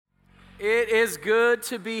It is good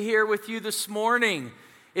to be here with you this morning.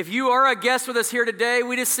 If you are a guest with us here today,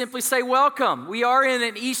 we just simply say welcome. We are in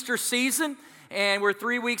an Easter season, and we're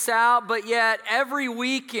 3 weeks out, but yet every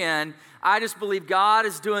weekend, I just believe God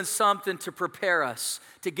is doing something to prepare us,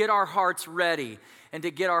 to get our hearts ready, and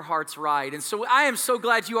to get our hearts right. And so I am so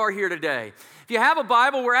glad you are here today. If you have a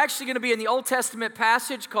Bible, we're actually going to be in the Old Testament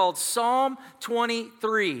passage called Psalm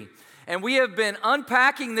 23. And we have been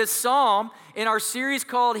unpacking this psalm in our series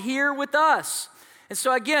called Here With Us. And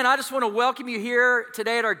so again, I just want to welcome you here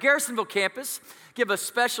today at our Garrisonville campus. Give a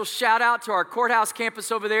special shout out to our courthouse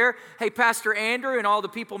campus over there. Hey, Pastor Andrew and all the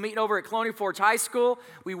people meeting over at Colonial Forge High School.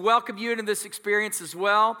 We welcome you into this experience as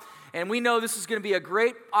well. And we know this is going to be a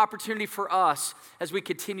great opportunity for us as we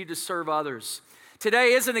continue to serve others.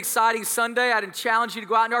 Today is an exciting Sunday. I'd challenge you to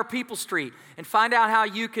go out into our People Street and find out how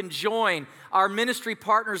you can join our ministry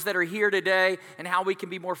partners that are here today and how we can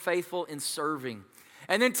be more faithful in serving.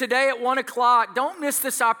 And then today at 1 o'clock, don't miss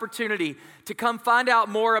this opportunity to come find out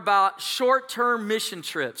more about short-term mission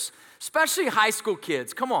trips, especially high school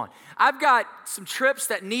kids. Come on. I've got some trips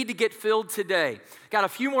that need to get filled today. Got a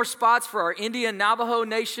few more spots for our Indian Navajo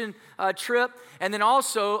Nation trip, and then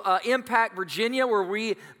also Impact Virginia, where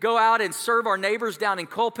we go out and serve our neighbors down in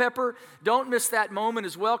Culpeper. Don't miss that moment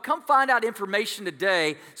as well. Come find out information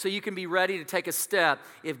today so you can be ready to take a step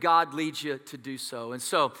if God leads you to do so. And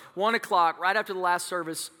so 1 o'clock, right after the last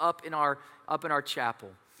service, up in our chapel.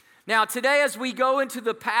 Now today, as we go into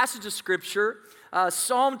the passage of Scripture,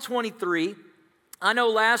 Psalm 23. I know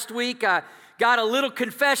last week I got a little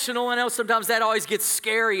confessional. I know sometimes that always gets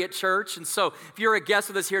scary at church. And so if you're a guest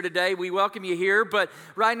with us here today, we welcome you here. But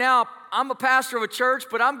right now, I'm a pastor of a church,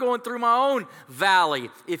 but I'm going through my own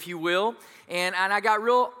valley, if you will. And I got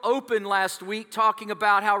real open last week talking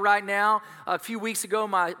about how right now, a few weeks ago,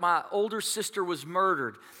 my older sister was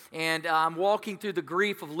murdered. And I'm walking through the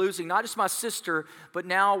grief of losing not just my sister, but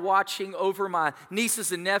now watching over my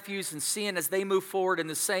nieces and nephews and seeing as they move forward in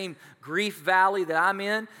the same grief valley that I'm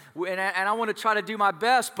in. And I want to try to do my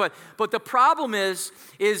best. But the problem is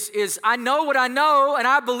I know what I know, and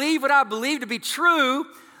I believe what I believe to be true,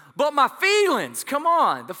 but my feelings, come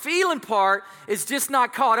on, the feeling part is just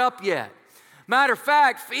not caught up yet. Matter of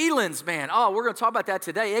fact, feelings, man, we're going to talk about that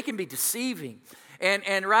today. It can be deceiving.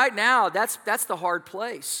 And right now, that's the hard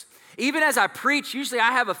place. Even as I preach, usually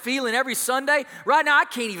I have a feeling every Sunday. Right now, I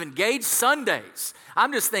can't even gauge Sundays.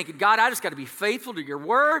 I'm just thinking, God, I just got to be faithful to your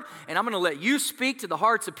word, and I'm going to let you speak to the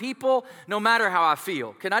hearts of people no matter how I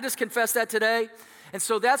feel. Can I just confess that today? And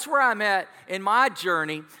so that's where I'm at in my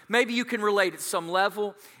journey. Maybe you can relate at some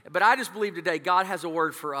level, but I just believe today God has a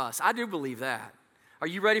word for us. I do believe that. Are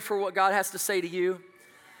you ready for what God has to say to you?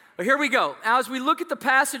 Well, here we go. Now, as we look at the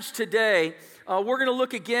passage today, we're going to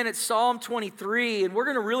look again at Psalm 23, and we're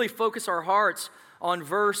going to really focus our hearts on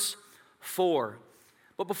verse 4.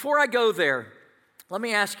 But before I go there, let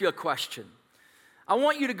me ask you a question. I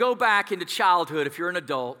want you to go back into childhood if you're an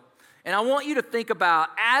adult, and I want you to think about,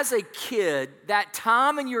 as a kid, that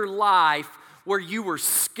time in your life where you were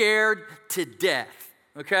scared to death,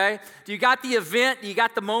 okay? Do you got the event? Do you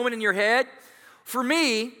got the moment in your head? For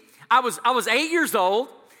me, I was 8 years old,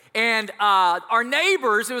 and our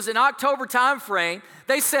neighbors, it was an October time frame,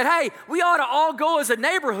 they said, hey, we ought to all go as a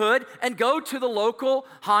neighborhood and go to the local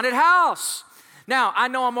haunted house. Now, I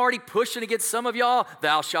know I'm already pushing against some of y'all,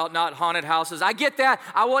 thou shalt not haunted houses. I get that.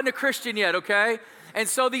 I wasn't a Christian yet, okay? And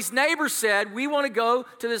so these neighbors said, we want to go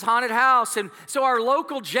to this haunted house. And so our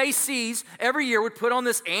local JCs every year would put on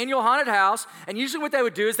this annual haunted house. And usually what they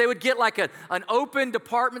would do is they would get like an open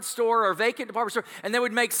department store or a vacant department store, and they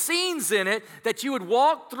would make scenes in it that you would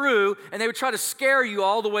walk through, and they would try to scare you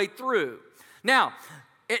all the way through. Now,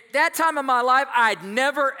 at that time in my life, I'd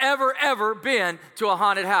never, ever, ever been to a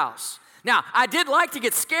haunted house. Now, I did like to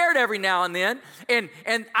get scared every now and then, and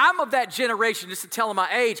I'm of that generation, just to tell them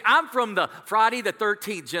my age, I'm from the Friday the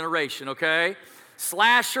 13th generation, okay?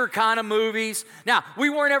 Slasher kind of movies. Now,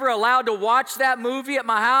 we weren't ever allowed to watch that movie at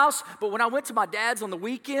my house, but when I went to my dad's on the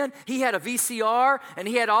weekend, he had a VCR, and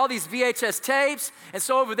he had all these VHS tapes, and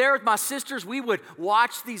so over there with my sisters, we would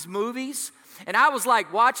watch these movies. And I was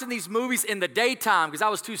like watching these movies in the daytime because I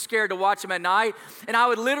was too scared to watch them at night. And I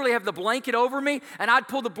would literally have the blanket over me, and I'd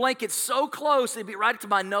pull the blanket so close, it'd be right up to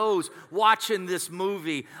my nose watching this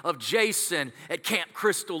movie of Jason at Camp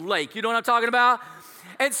Crystal Lake. You know what I'm talking about?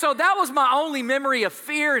 And so that was my only memory of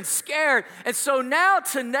fear and scared. And so now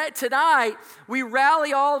tonight, we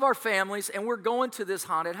rally all of our families, and we're going to this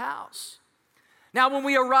haunted house. Now, when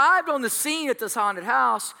we arrived on the scene at this haunted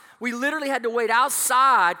house, we literally had to wait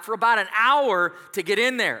outside for about an hour to get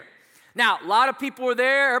in there. Now, a lot of people were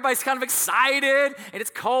there. Everybody's kind of excited, and it's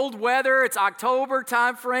cold weather. It's October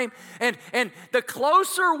time frame. And the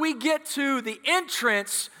closer we get to the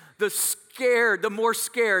entrance, the more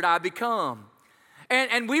scared I become.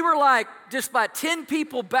 And we were like just about 10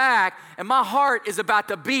 people back, and my heart is about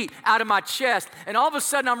to beat out of my chest. And all of a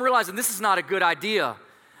sudden, I'm realizing this is not a good idea.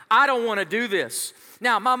 I don't want to do this.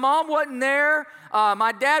 Now, my mom wasn't there.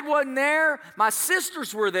 My dad wasn't there. My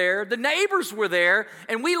sisters were there. The neighbors were there.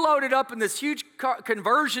 And we loaded up in this huge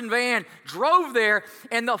conversion van, drove there.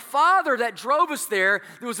 And the father that drove us there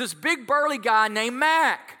was this big burly guy named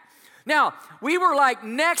Mac. Now, we were like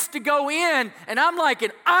next to go in, and I'm like,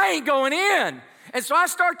 I ain't going in. And so I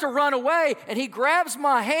start to run away, and he grabs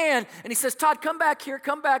my hand, and he says, Todd, come back here,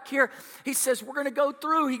 come back here. He says, we're going to go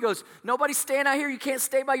through. He goes, nobody's staying out here. You can't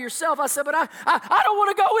stay by yourself. I said, but I don't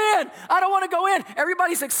want to go in. I don't want to go in.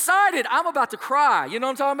 Everybody's excited. I'm about to cry. You know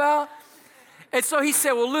what I'm talking about? And so he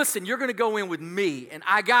said, well, listen, you're going to go in with me, and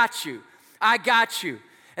I got you. I got you.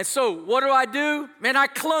 And so what do? Man, I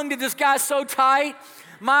clung to this guy so tight.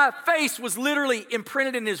 My face was literally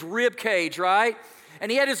imprinted in his rib cage, right? And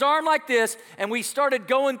he had his arm like this, and we started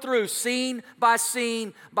going through scene by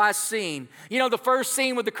scene by scene. You know, the first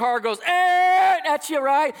scene with the car goes, at you,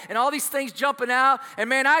 right? And all these things jumping out. And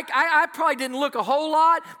man, I probably didn't look a whole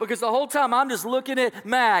lot because the whole time I'm just looking at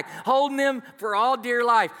Mac, holding him for all dear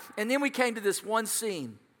life. And then we came to this one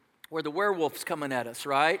scene where the werewolf's coming at us,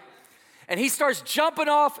 right? And he starts jumping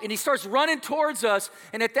off, and he starts running towards us.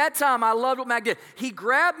 And at that time, I loved what Mac did. He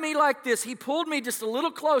grabbed me like this. He pulled me just a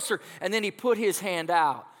little closer, and then he put his hand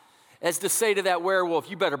out as to say to that werewolf,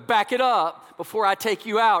 you better back it up before I take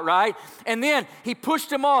you out, right? And then he pushed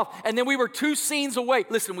him off, and then we were 2 scenes away.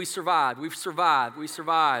 Listen, we survived. We've survived. We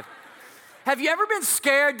survived. Have you ever been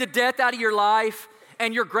scared to death out of your life,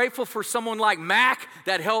 and you're grateful for someone like Mac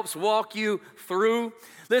that helps walk you through?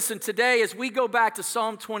 Listen, today as we go back to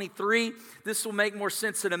Psalm 23, this will make more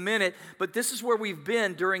sense in a minute, but this is where we've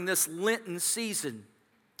been during this Lenten season.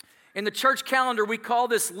 In the church calendar, we call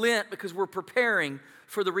this Lent because we're preparing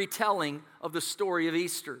for the retelling of the story of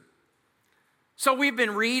Easter. So we've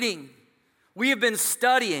been reading, we have been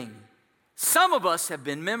studying, some of us have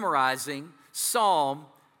been memorizing Psalm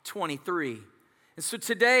 23. And so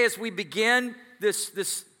today as we begin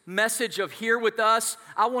this message of Here With Us,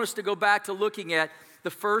 I want us to go back to looking at the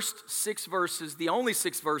first 6 verses, the only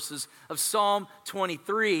 6 verses of Psalm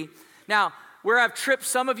 23. Now, where I've tripped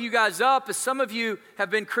some of you guys up is some of you have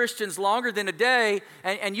been Christians longer than a day,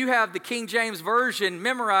 and you have the King James Version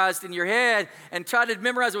memorized in your head and try to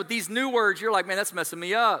memorize it with these new words. You're like, man, that's messing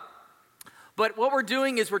me up. But what we're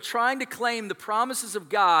doing is we're trying to claim the promises of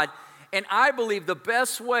God, and I believe the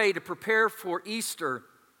best way to prepare for Easter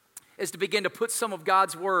is to begin to put some of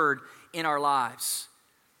God's Word in our lives.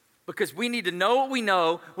 Because we need to know what we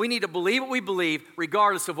know, we need to believe what we believe,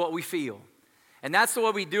 regardless of what we feel. And that's the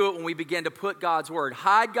way we do it when we begin to put God's Word.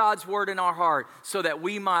 Hide God's Word in our heart so that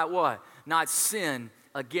we might what? Not sin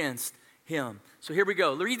against Him. So here we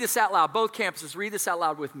go. Read this out loud. Both campuses, read this out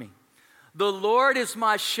loud with me. The Lord is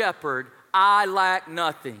my shepherd, I lack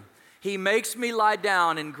nothing. He makes me lie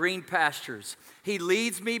down in green pastures. He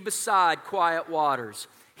leads me beside quiet waters.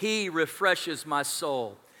 He refreshes my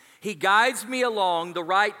soul. He guides me along the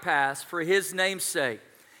right path for His name's sake.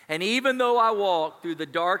 And even though I walk through the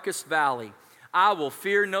darkest valley, I will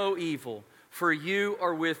fear no evil, for You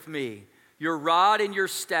are with me. Your rod and Your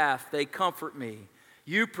staff, they comfort me.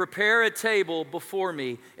 You prepare a table before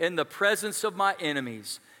me in the presence of my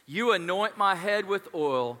enemies. You anoint my head with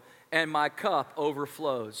oil, and my cup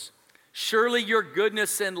overflows. Surely Your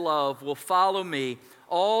goodness and love will follow me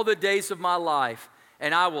all the days of my life,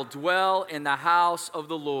 and I will dwell in the house of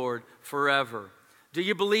the Lord forever. Do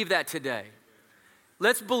you believe that today?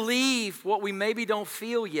 Let's believe what we maybe don't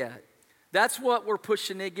feel yet. That's what we're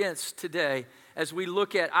pushing against today as we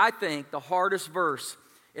look at, I think, the hardest verse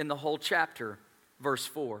in the whole chapter, verse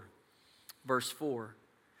 4. Verse 4.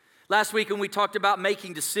 Last week when we talked about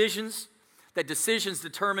making decisions, that decisions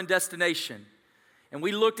determine destination. And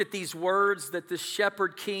we looked at these words that the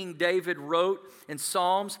shepherd king David wrote in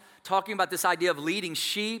Psalms, talking about this idea of leading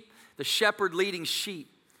sheep, the shepherd leading sheep.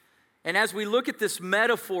 And as we look at this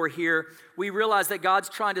metaphor here, we realize that God's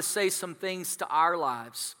trying to say some things to our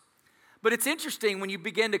lives. But it's interesting when you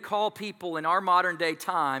begin to call people in our modern day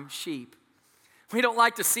time sheep. We don't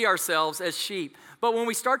like to see ourselves as sheep. But when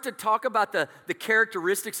we start to talk about the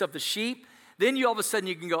characteristics of the sheep, then you all of a sudden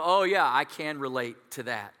you can go, oh yeah, I can relate to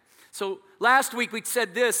that. So last week we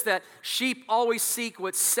said this, that sheep always seek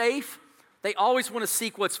what's safe. They always want to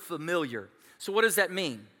seek what's familiar. So what does that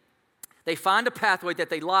mean? They find a pathway that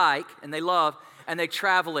they like and they love, and they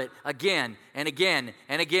travel it again and again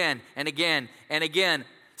and again and again and again.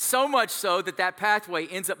 So much so that that pathway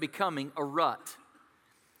ends up becoming a rut.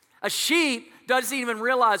 A sheep doesn't even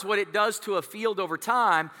realize what it does to a field over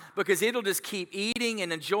time because it'll just keep eating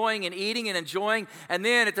and enjoying and eating and enjoying. And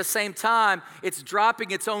then at the same time, it's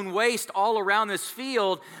dropping its own waste all around this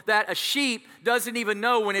field that a sheep doesn't even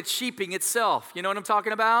know when it's sheeping itself. You know what I'm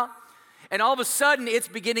talking about? And all of a sudden, it's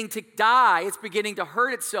beginning to die. It's beginning to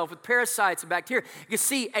hurt itself with parasites and bacteria. You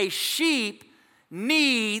see, a sheep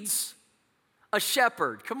needs a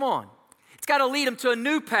shepherd. Come on. It's got to lead him to a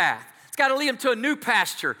new path. It's got to lead them to a new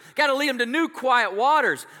pasture. Got to lead them to new quiet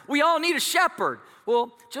waters. We all need a shepherd.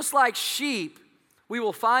 Well, just like sheep, we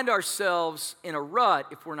will find ourselves in a rut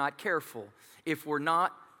if we're not careful, if we're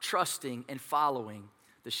not trusting and following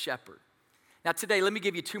the shepherd. Now today, let me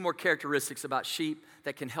give you 2 more characteristics about sheep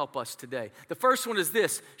that can help us today. The first one is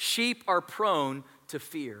this: sheep are prone to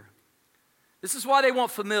fear. This is why they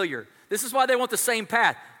want familiar. This is why they want the same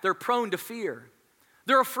path. They're prone to fear.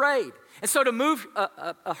 They're afraid. And so to move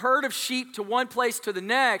a herd of sheep to one place to the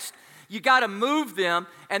next, you got to move them,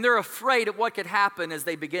 and they're afraid of what could happen as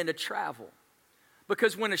they begin to travel.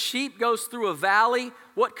 Because when a sheep goes through a valley,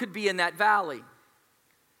 what could be in that valley?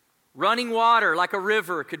 Running water like a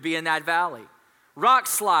river could be in that valley. Rock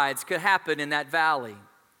slides could happen in that valley.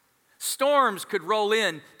 Storms could roll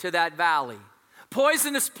in to that valley.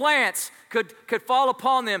 Poisonous plants could fall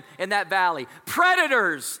upon them in that valley.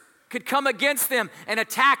 Predators could come against them and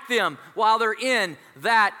attack them while they're in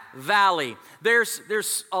that valley.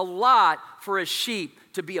 There's a lot for a sheep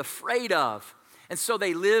to be afraid of. And so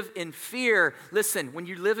they live in fear. Listen, when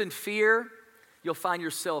you live in fear, you'll find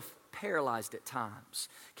yourself paralyzed at times.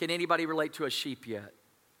 Can anybody relate to a sheep yet?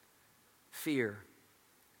 Fear.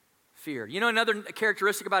 Fear. You know another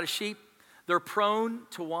characteristic about a sheep? They're prone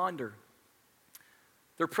to wander.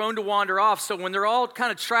 They're prone to wander off. So when they're all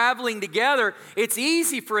kind of traveling together, it's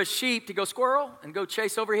easy for a sheep to go squirrel and go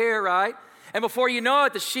chase over here, right? And before you know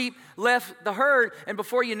it, the sheep left the herd. And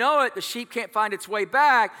before you know it, the sheep can't find its way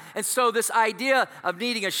back. And so this idea of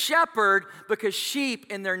needing a shepherd, because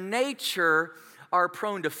sheep in their nature are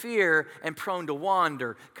prone to fear and prone to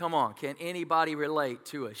wander. Come on, can anybody relate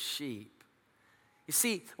to a sheep? You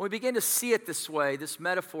see, when we begin to see it this way, this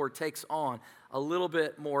metaphor takes on a little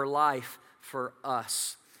bit more life for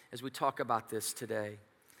us as we talk about this today.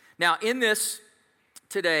 Now, in this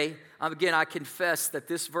today, again, I confess that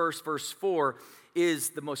this verse 4, is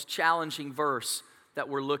the most challenging verse that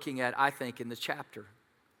we're looking at, I think, in the chapter.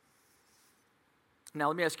 Now,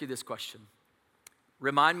 let me ask you this question.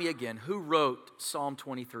 Remind me again, who wrote Psalm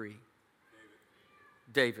 23?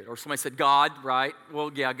 David. Or somebody said God, right?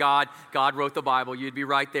 Well, yeah, God wrote the Bible. You'd be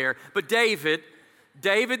right there. But David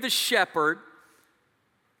the shepherd,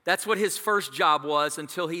 that's what his first job was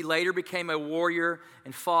until he later became a warrior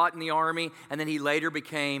and fought in the army, and then he later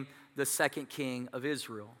became the second king of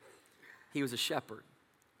Israel. He was a shepherd.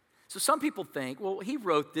 So some people think, well, he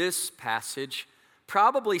wrote this passage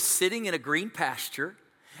probably sitting in a green pasture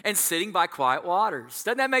and sitting by quiet waters.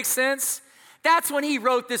 Doesn't that make sense? That's when he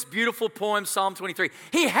wrote this beautiful poem, Psalm 23.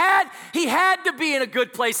 He had to be in a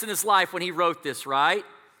good place in his life when he wrote this, right?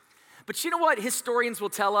 But you know what historians will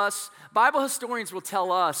tell us? Bible historians will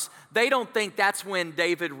tell us they don't think that's when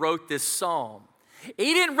David wrote this psalm.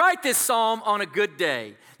 He didn't write this psalm on a good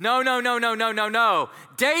day. No.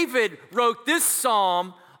 David wrote this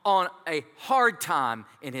psalm on a hard time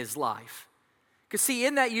in his life. Because see,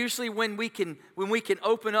 isn't that usually when we can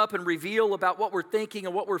open up and reveal about what we're thinking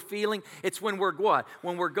and what we're feeling? It's when we're what?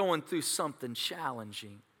 When we're going through something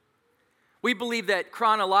challenging. We believe that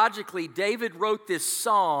chronologically, David wrote this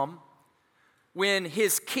psalm when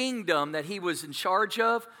his kingdom that he was in charge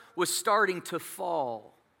of was starting to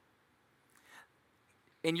fall.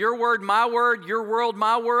 In your word, my word, your world,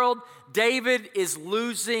 my world, David is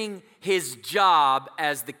losing his job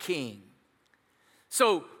as the king.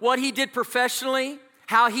 So what he did professionally,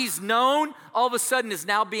 how he's known, all of a sudden is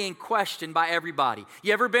now being questioned by everybody.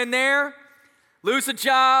 You ever been there? Lose a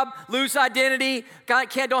job, lose identity,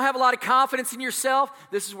 don't have a lot of confidence in yourself.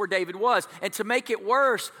 This is where David was. And to make it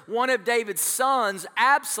worse, one of David's sons,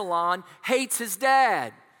 Absalom, hates his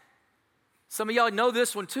dad. Some of y'all know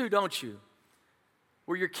this one too, don't you?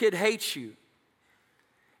 Where your kid hates you.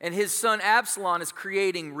 And his son Absalom is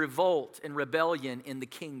creating revolt and rebellion in the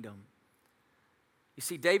kingdom. You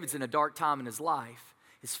see, David's in a dark time in his life.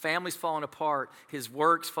 His family's falling apart. His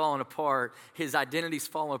work's falling apart. His identity's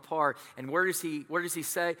falling apart. And where does he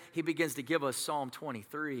say? He begins to give us Psalm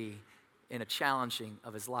 23 in a challenging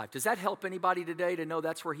of his life. Does that help anybody today to know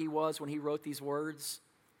that's where he was when he wrote these words?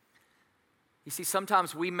 You see,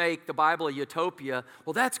 sometimes we make the Bible a utopia.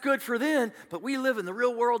 Well, that's good for then, but we live in the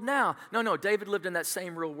real world now. No, David lived in that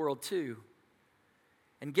same real world too.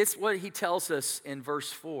 And guess what he tells us in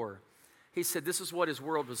verse 4? He said, this is what his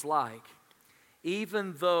world was like.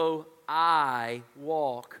 Even though I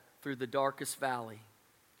walk through the darkest valley,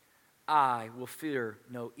 I will fear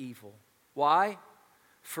no evil. Why?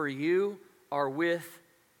 For you are with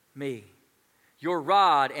me. Your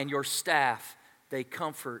rod and your staff, they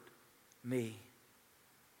comfort me.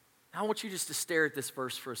 Now I want you just to stare at this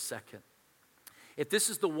verse for a second. If this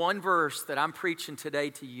is the one verse that I'm preaching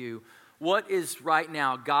today to you, what is right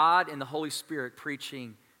now God and the Holy Spirit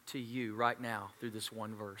preaching to you right now through this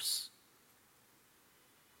one verse?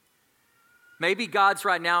 Maybe God's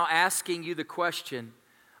right now asking you the question,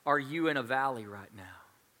 are you in a valley right now?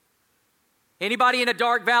 Anybody in a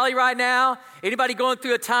dark valley right now? Anybody going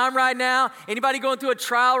through a time right now? Anybody going through a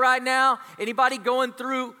trial right now? Anybody going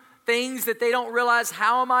through things that they don't realize,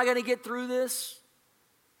 how am I going to get through this?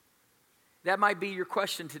 That might be your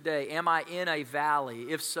question today. Am I in a valley?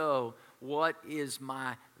 If so, what is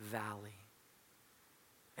my valley?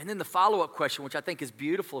 And then the follow-up question, which I think is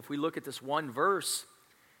beautiful if we look at this one verse,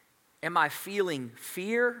 am I feeling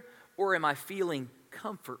fear or am I feeling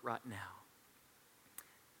comfort right now?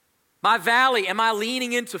 My valley, am I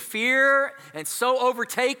leaning into fear and so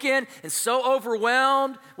overtaken and so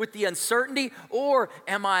overwhelmed with the uncertainty? Or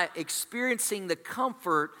am I experiencing the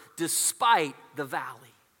comfort despite the valley?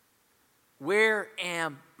 Where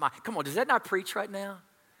am I? Come on, does that not preach right now?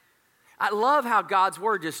 I love how God's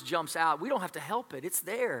word just jumps out. We don't have to help it. It's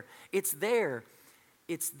there. It's there.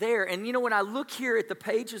 It's there. And you know, when I look here at the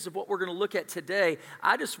pages of what we're going to look at today,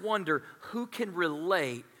 I just wonder who can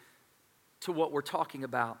relate to what we're talking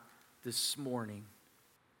about this morning.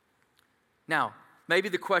 Now, maybe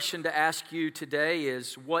the question to ask you today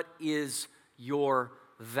is, what is your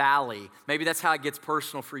valley? Maybe that's how it gets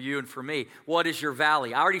personal for you and for me. What is your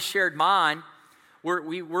valley? I already shared mine.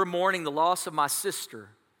 We're mourning the loss of my sister.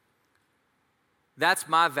 That's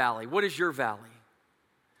my valley. What is your valley?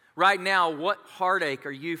 Right now, what heartache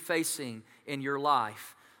are you facing in your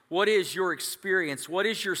life? What is your experience? What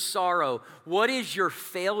is your sorrow? What is your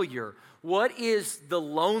failure? What is the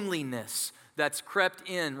loneliness that's crept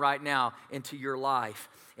in right now into your life?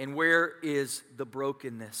 And where is the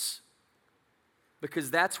brokenness?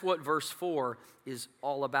 Because that's what verse 4 is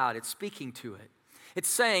all about. It's speaking to it. It's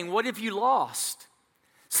saying, what have you lost?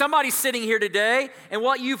 Somebody's sitting here today, and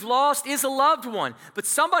what you've lost is a loved one. But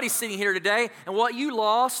somebody's sitting here today, and what you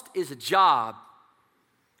lost is a job.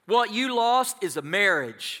 What you lost is a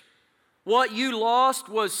marriage. What you lost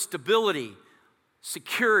was stability,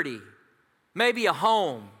 security, maybe a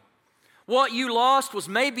home. What you lost was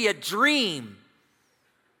maybe a dream.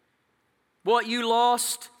 What you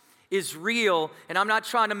lost is real, and I'm not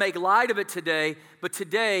trying to make light of it today, but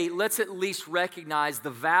today, let's at least recognize the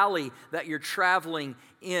valley that you're traveling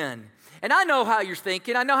in. And I know how you're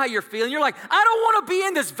thinking, I know how you're feeling. You're like, I don't want to be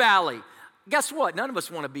in this valley. Guess what? None of us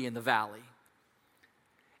want to be in the valley.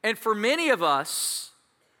 And for many of us,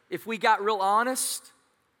 if we got real honest,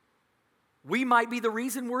 we might be the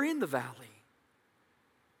reason we're in the valley.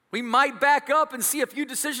 We might back up and see a few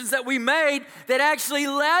decisions that we made that actually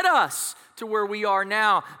led us to where we are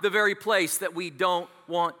now, the very place that we don't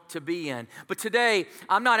want to be in. But today,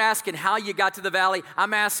 I'm not asking how you got to the valley.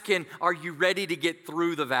 I'm asking, are you ready to get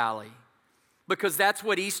through the valley? Because that's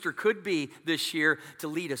what Easter could be this year, to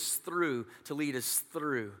lead us through, to lead us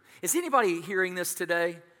through. Is anybody hearing this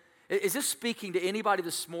today? Is this speaking to anybody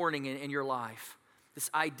this morning in your life? This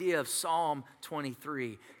idea of Psalm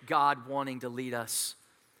 23, God wanting to lead us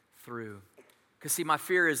through. Because see, my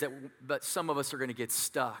fear is that some of us are going to get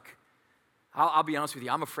stuck. I'll be honest with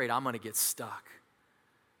you, I'm afraid I'm going to get stuck.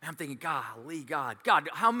 And I'm thinking, God,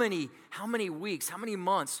 how many weeks, how many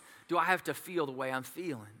months do I have to feel the way I'm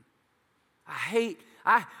feeling? I hate,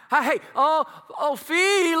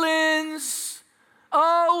 feelings.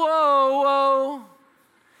 Oh.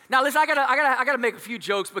 Now listen, I gotta make a few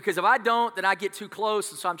jokes, because if I don't, then I get too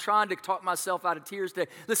close, and so I'm trying to talk myself out of tears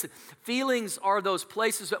today. Listen, feelings are those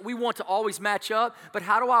places that we want to always match up, but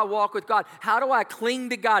how do I walk with God? How do I cling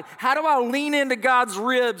to God? How do I lean into God's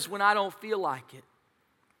ribs when I don't feel like it?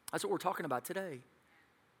 That's what we're talking about today.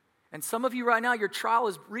 And some of you right now, your trial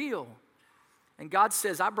is real. And God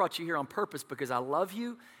says, I brought you here on purpose because I love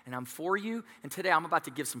you and I'm for you. And today I'm about to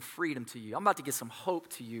give some freedom to you. I'm about to give some hope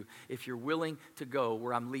to you if you're willing to go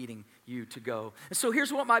where I'm leading you to go. And so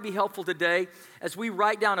here's what might be helpful today as we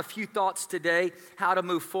write down a few thoughts today, how to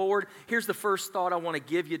move forward. Here's the first thought I want to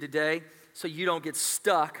give you today so you don't get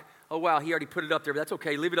stuck Oh, wow, he already put it up there, but that's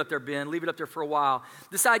okay. Leave it up there, Ben. Leave it up there for a while.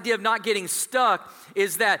 This idea of not getting stuck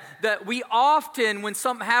is that we often, when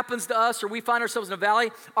something happens to us or we find ourselves in a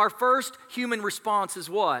valley, our first human response is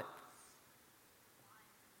what?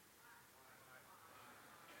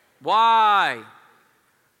 Why?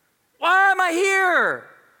 Why am I here?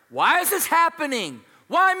 Why is this happening?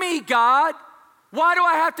 Why me, God? Why do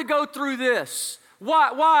I have to go through this?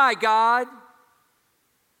 Why, God?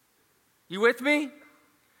 You with me?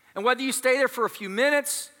 And whether you stay there for a few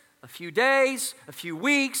minutes, a few days, a few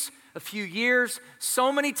weeks, a few years,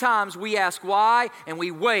 so many times we ask why and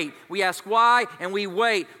we wait. We ask why and we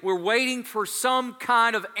wait. We're waiting for some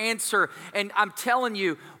kind of answer. And I'm telling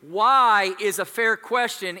you, why is a fair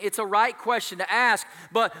question. It's a right question to ask.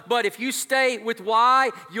 But if you stay with why,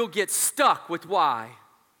 you'll get stuck with why.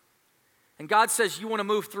 And God says, you want to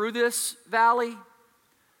move through this valley?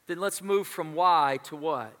 Then let's move from why to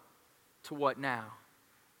what? To what now?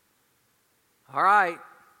 All right,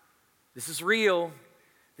 this is real.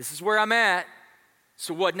 This is where I'm at.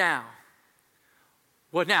 So what now?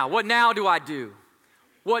 What now? What now do I do?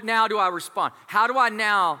 What now do I respond? How do I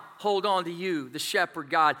now hold on to you, the shepherd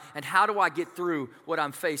God? And how do I get through what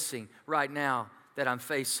I'm facing right now that I'm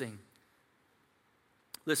facing?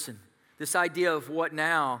 Listen, this idea of what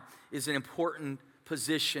now is an important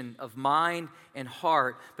position of mind and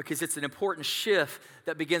heart because it's an important shift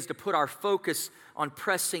that begins to put our focus on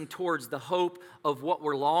pressing towards the hope of what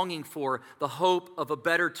we're longing for, the hope of a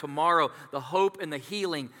better tomorrow, the hope and the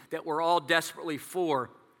healing that we're all desperately for.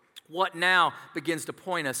 What now begins to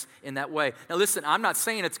point us in that way. Now listen, I'm not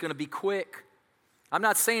saying it's going to be quick. I'm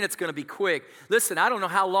not saying it's going to be quick. Listen, I don't know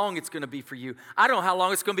how long it's going to be for you. I don't know how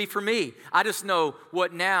long it's going to be for me. I just know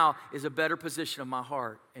what now is a better position of my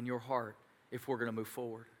heart and your heart if we're going to move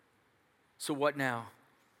forward. So what now?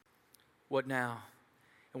 What now?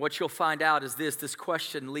 And what you'll find out is this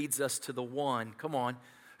question leads us to the one, come on,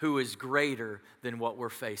 who is greater than what we're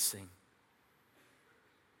facing.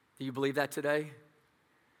 Do you believe that today?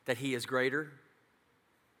 That he is greater?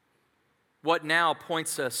 What now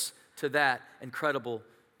points us to that incredible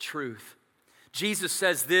truth? Jesus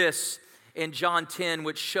says this in John 10,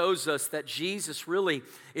 which shows us that Jesus really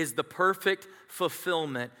is the perfect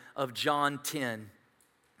fulfillment of John 10.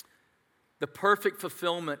 The perfect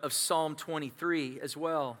fulfillment of Psalm 23 as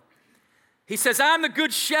well. He says, I'm the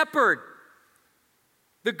good shepherd.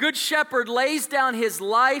 The good shepherd lays down his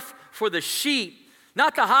life for the sheep,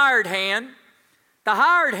 not the hired hand. The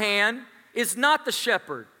hired hand is not the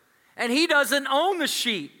shepherd, and he doesn't own the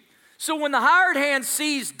sheep. So when the hired hand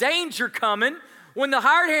sees danger coming, when the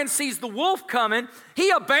hired hand sees the wolf coming, he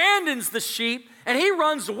abandons the sheep and he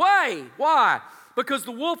runs away. Why? Because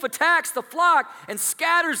the wolf attacks the flock and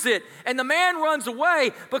scatters it. And the man runs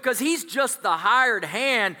away because he's just the hired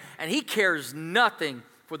hand and he cares nothing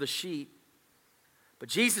for the sheep. But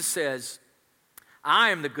Jesus says, I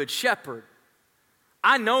am the good shepherd.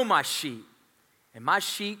 I know my sheep and my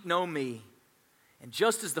sheep know me. And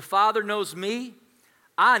just as the Father knows me,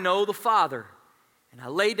 I know the Father. And I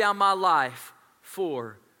lay down my life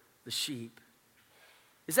for the sheep.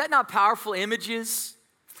 Is that not powerful images?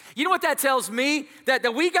 You know what that tells me?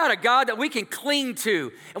 That we got a God that we can cling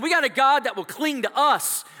to. And we got a God that will cling to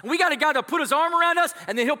us. And we got a God that will put his arm around us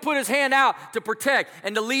and then he'll put his hand out to protect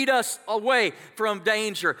and to lead us away from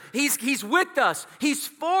danger. He's with us. He's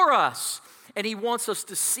for us. And he wants us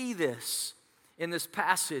to see this in this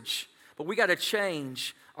passage. But we got to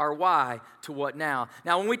change our why to what now.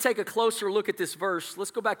 Now, when we take a closer look at this verse,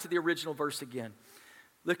 let's go back to the original verse again.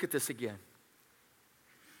 Look at this again.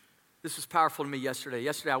 This was powerful to me yesterday.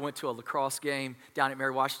 Yesterday, I went to a lacrosse game down at Mary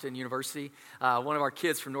Washington University. One of our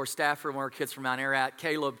kids from North Stafford, one of our kids from Mount Ararat,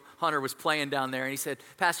 Caleb Hunter, was playing down there. And he said,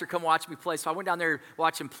 Pastor, come watch me play. So I went down there to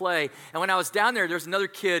watch him play. And when I was down there, there's another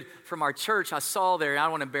kid from our church I saw there. And I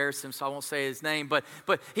don't want to embarrass him, so I won't say his name. But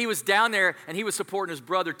he was down there, and he was supporting his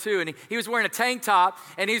brother, too. And he was wearing a tank top.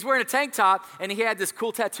 And he had this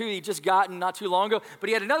cool tattoo he just gotten not too long ago. But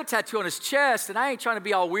he had another tattoo on his chest. And I ain't trying to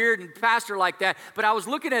be all weird and pastor like that. But I was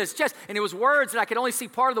looking at his chest. And it was words, and I could only see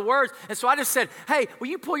part of the words. And so I just said, hey, will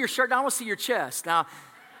you pull your shirt down? I want to see your chest. Now,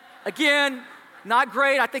 again, not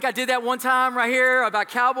great. I think I did that one time right here about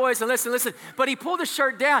Cowboys. And listen. But he pulled the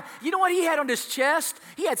shirt down. You know what he had on his chest?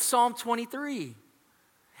 He had Psalm 23.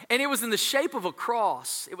 And it was in the shape of a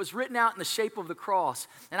cross. It was written out in the shape of the cross.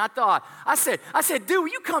 And I said, dude, will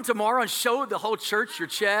you come tomorrow and show the whole church your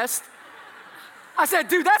chest? I said,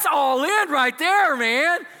 dude, that's all in right there,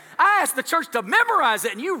 man. I asked the church to memorize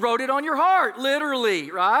it, and you wrote it on your heart,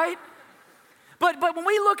 literally, right? But when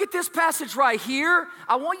we look at this passage right here,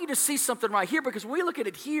 I want you to see something right here, because when we look at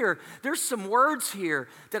it here, there's some words here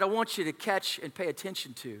that I want you to catch and pay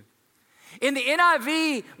attention to. In the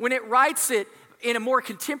NIV, when it writes it in a more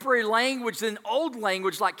contemporary language than old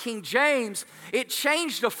language like King James, it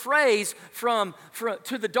changed a phrase from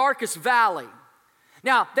to the darkest valley.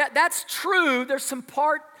 Now, that's true. There's some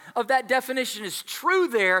part of that definition is true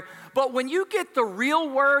there, but when you get the real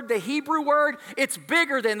word, the Hebrew word, it's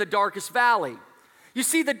bigger than the darkest valley. You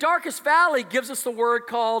see, the darkest valley gives us the word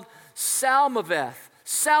called Salmaveth.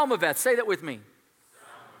 Salmaveth, say that with me.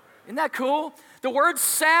 Isn't that cool? The word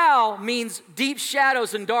sal means deep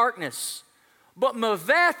shadows and darkness, but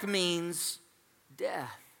maveth means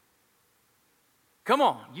death. Come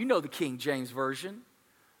on, you know the King James Version.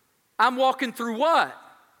 I'm walking through what?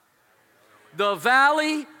 The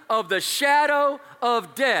valley of the shadow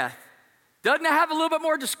of death. Doesn't it have a little bit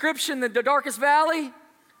more description than the darkest valley?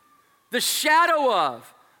 The shadow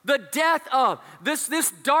of, the death of,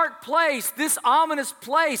 this dark place, this ominous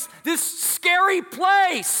place, this scary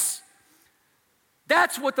place.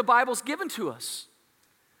 That's what the Bible's given to us.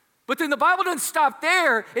 But then the Bible doesn't stop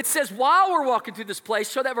there. It says while we're walking through this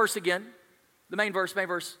place, show that verse again, the main verse.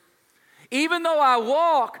 Even though I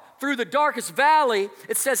walk through the darkest valley,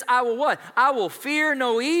 it says I will what? I will fear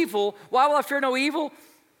no evil. Why will I fear no evil?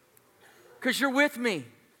 Because you're with me.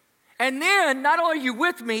 And then, not only are you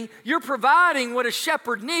with me, you're providing what a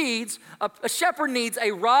shepherd needs. A shepherd needs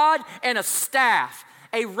a rod and a staff.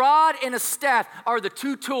 A rod and a staff are the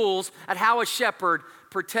two tools at how a shepherd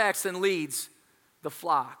protects and leads the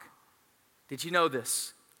flock. Did you know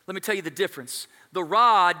this? Let me tell you the difference. The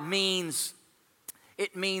rod means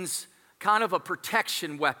kind of a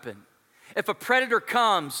protection weapon. If a predator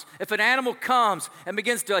comes, if an animal comes and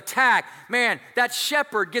begins to attack, man, that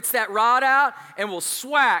shepherd gets that rod out and will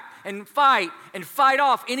swack and fight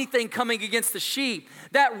off anything coming against the sheep.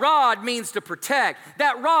 That rod means to protect.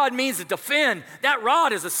 That rod means to defend. That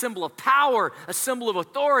rod is a symbol of power, a symbol of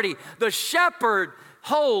authority. The shepherd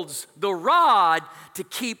holds the rod to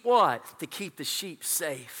keep what? To keep the sheep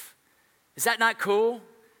safe. Is that not cool?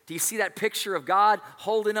 Do you see that picture of God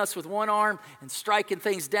holding us with one arm and striking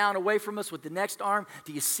things down away from us with the next arm?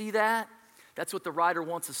 Do you see that? That's what the writer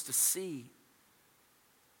wants us to see.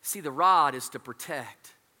 See, the rod is to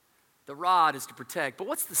protect. The rod is to protect. But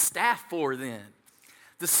what's the staff for then?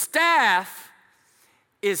 The staff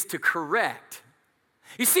is to correct.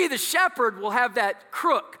 You see, the shepherd will have that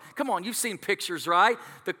crook. Come on, you've seen pictures, right?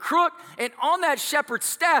 The crook, and on that shepherd's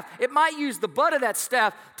staff, it might use the butt of that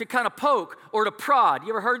staff to kind of poke or to prod. You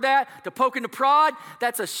ever heard that? To poke and to prod?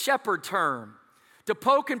 That's a shepherd term. To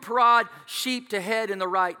poke and prod sheep to head in the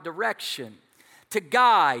right direction. To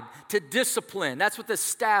guide, to discipline. That's what the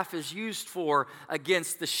staff is used for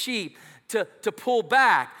against the sheep. To pull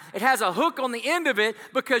back. It has a hook on the end of it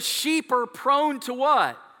because sheep are prone to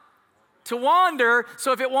what? To wander.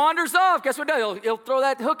 So if it wanders off, guess what it does? It'll throw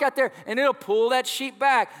that hook out there and it'll pull that sheep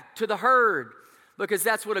back to the herd, because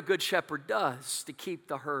that's what a good shepherd does, to keep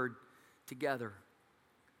the herd together.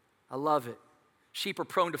 I love it. Sheep are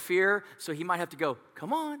prone to fear, so he might have to go,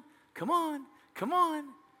 come on, come on, come on.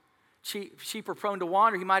 Sheep are prone to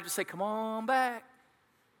wander. He might just say, come on back.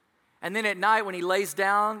 And then at night when he lays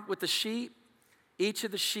down with the sheep, each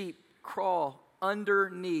of the sheep crawl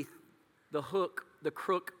underneath the hook, the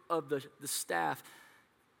crook of the staff,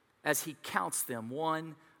 as he counts them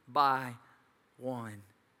one by one.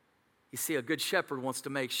 You see, a good shepherd wants to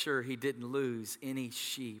make sure he didn't lose any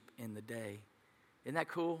sheep in the day. Isn't that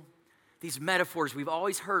cool? These metaphors we've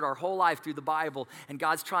always heard our whole life through the Bible, and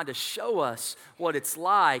God's trying to show us what it's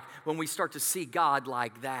like when we start to see God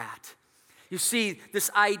like that. You see,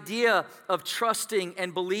 this idea of trusting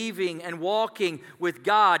and believing and walking with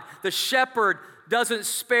God, the shepherd doesn't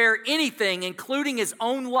spare anything, including his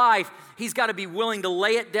own life. He's got to be willing to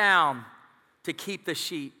lay it down to keep the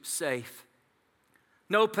sheep safe.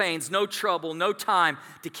 No pains, no trouble, no time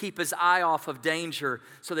to keep his eye off of danger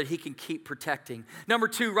so that he can keep protecting. Number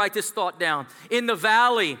 2, write this thought down. In the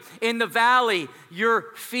valley,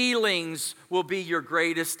 your feelings will be your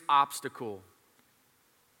greatest obstacle.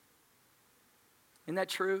 Isn't that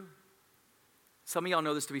true? Some of y'all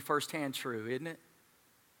know this to be firsthand true, isn't it?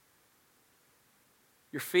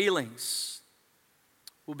 Your feelings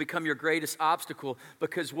will become your greatest obstacle,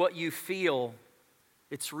 because what you feel,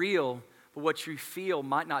 it's real, but what you feel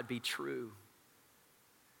might not be true.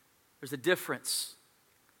 There's a difference.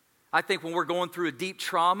 I think when we're going through a deep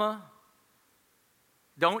trauma,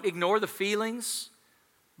 don't ignore the feelings,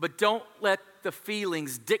 but don't let the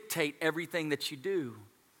feelings dictate everything that you do.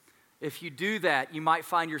 If you do that, you might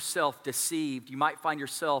find yourself deceived. You might find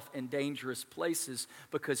yourself in dangerous places,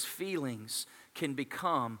 because feelings can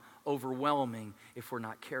become overwhelming if we're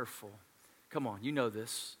not careful. Come on, you know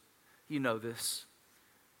this. You know this.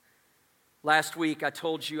 Last week, I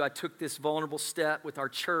told you I took this vulnerable step with our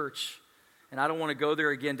church, and I don't want to go there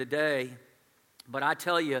again today. But I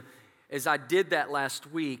tell you, as I did that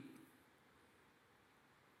last week,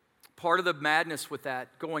 part of the madness with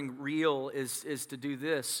that, going real, is to do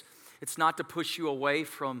this. It's not to push you away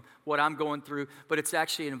from what I'm going through, but it's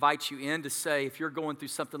actually to invite you in to say, if you're going through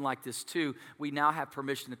something like this too, we now have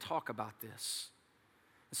permission to talk about this.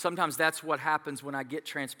 Sometimes that's what happens when I get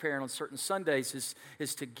transparent on certain Sundays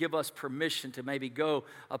is to give us permission to maybe go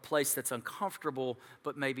a place that's uncomfortable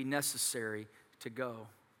but maybe necessary to go.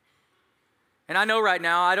 And I know right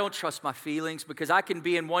now I don't trust my feelings because I can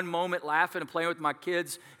be in one moment laughing and playing with my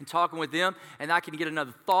kids and talking with them, and I can get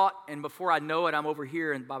another thought, and before I know it, I'm over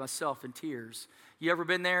here and by myself in tears. You ever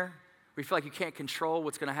been there where you feel like you can't control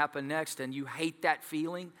what's going to happen next and you hate that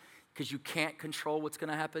feeling because you can't control what's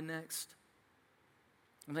going to happen next?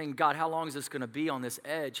 I'm thinking, God, how long is this going to be on this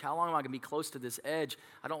edge? How long am I going to be close to this edge?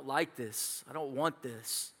 I don't like this. I don't want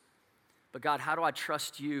this. But God, how do I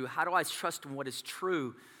trust you? How do I trust in what is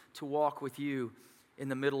true to walk with you in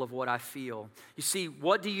the middle of what I feel? You see,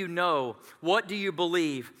 what do you know? What do you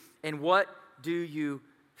believe? And what do you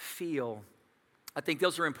feel? I think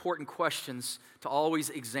those are important questions to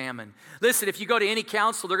always examine. Listen, if you go to any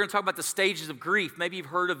council, they're going to talk about the stages of grief. Maybe you've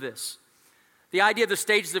heard of this. The idea of the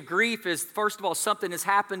stages of grief is, first of all, something has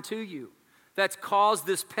happened to you that's caused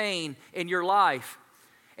this pain in your life.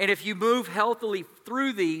 And if you move healthily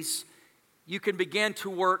through these, you can begin to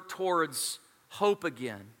work towards hope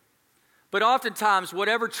again. But oftentimes,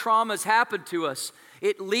 whatever trauma has happened to us,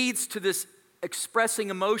 it leads to this expressing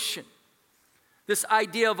emotion, this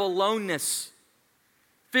idea of aloneness,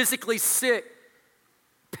 physically sick,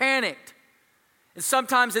 panicked. And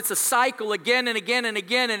sometimes it's a cycle again and again and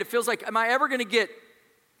again, and it feels like, am I ever going to get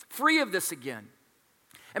free of this again?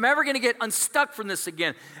 Am I ever going to get unstuck from this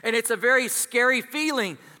again? And it's a very scary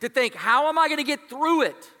feeling to think, how am I going to get through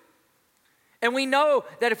it? And we know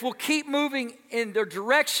that if we'll keep moving in their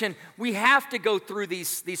direction, we have to go through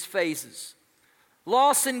these phases.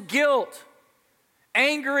 Loss and guilt,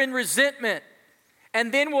 anger and resentment.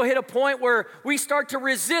 And then we'll hit a point where we start to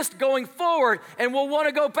resist going forward and we'll want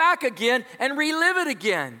to go back again and relive it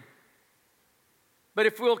again. But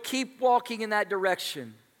if we'll keep walking in that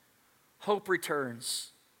direction, hope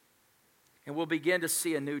returns. And we'll begin to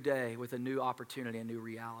see a new day with a new opportunity, a new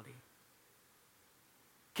reality.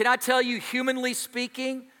 Can I tell you, humanly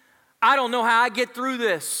speaking, I don't know how I get through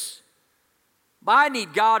this. But I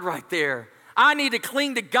need God right there. I need to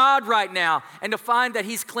cling to God right now and to find that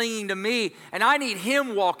He's clinging to me, and I need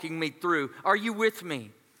Him walking me through. Are you with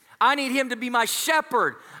me? I need Him to be my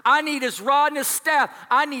shepherd. I need His rod and His staff.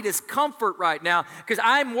 I need His comfort right now because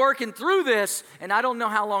I'm working through this, and I don't know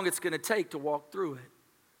how long it's going to take to walk through it.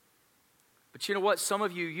 But you know what? Some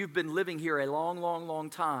of you, you've been living here a long, long, long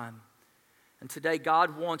time, and today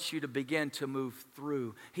God wants you to begin to move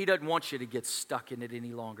through. He doesn't want you to get stuck in it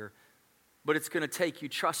any longer. But it's going to take you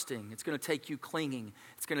trusting. It's going to take you clinging.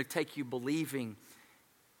 It's going to take you believing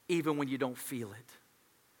even when you don't feel it.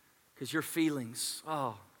 Because your feelings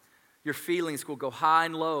will go high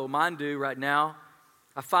and low. Mine do right now.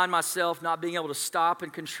 I find myself not being able to stop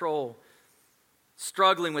and control,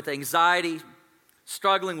 struggling with anxiety,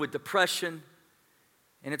 struggling with depression.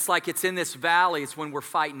 And it's like it's in this valley. It's when we're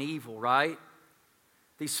fighting evil, right?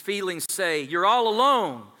 These feelings say, you're all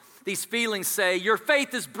alone. These feelings say, your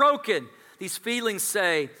faith is broken. These feelings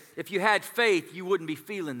say, if you had faith, you wouldn't be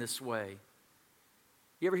feeling this way.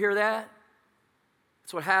 You ever hear that?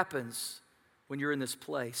 That's what happens when you're in this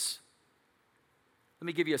place. Let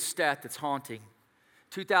me give you a stat that's haunting.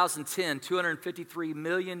 2010, 253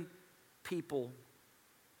 million people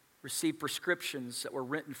received prescriptions that were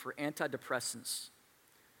written for antidepressants.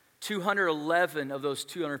 211 of those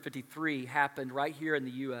 253 happened right here in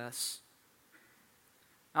the U.S.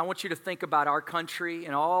 I want you to think about our country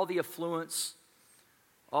and all the affluence,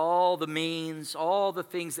 all the means, all the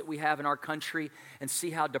things that we have in our country, and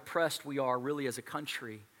see how depressed we are really as a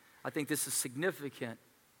country. I think this is significant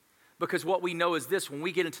because what we know is this: when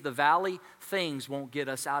we get into the valley, things won't get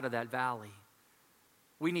us out of that valley.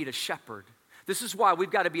 We need a shepherd. This is why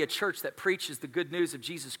we've got to be a church that preaches the good news of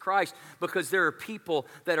Jesus Christ, because there are people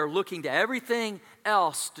that are looking to everything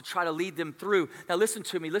else to try to lead them through. Now listen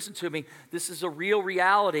to me. This is a real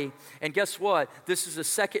reality. And guess what? This is a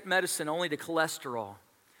second medicine only to cholesterol.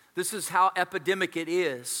 This is how epidemic it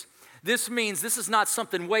is. This means this is not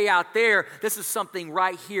something way out there. This is something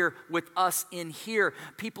right here with us in here.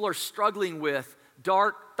 People are struggling with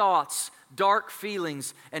dark thoughts, dark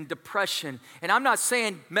feelings, and depression. And I'm not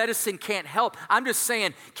saying medicine can't help. I'm just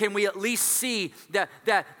saying, can we at least see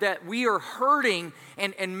that we are hurting,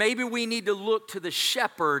 and maybe we need to look to the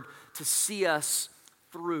shepherd to see us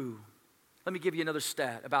through. Let me give you another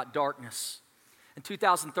stat about darkness. In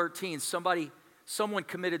 2013, someone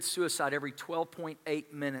committed suicide every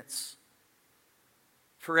 12.8 minutes.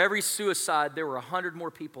 For every suicide, there were 100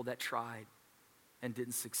 more people that tried and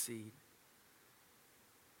didn't succeed.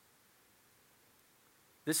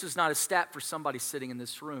 This is not a stat for somebody sitting in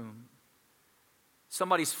this room.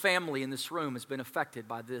 Somebody's family in this room has been affected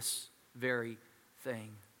by this very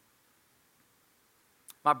thing.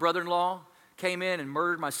 My brother-in-law came in and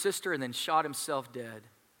murdered my sister and then shot himself dead.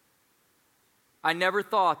 I never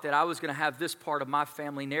thought that I was going to have this part of my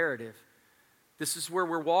family narrative. This is where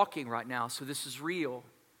we're walking right now, so this is real,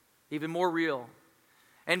 even more real.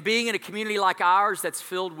 And being in a community like ours that's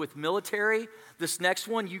filled with military, this next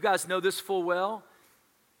one, you guys know this full well,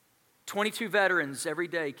 22 veterans every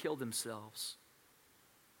day killed themselves.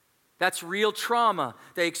 That's real trauma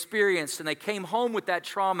they experienced, and they came home with that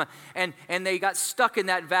trauma, and they got stuck in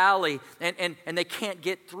that valley, and they can't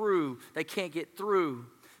get through. They can't get through.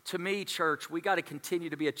 To me, church, we got to continue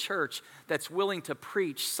to be a church that's willing to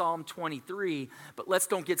preach Psalm 23, but let's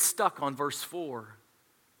don't get stuck on verse 4.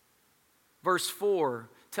 Verse 4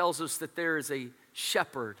 tells us that there is a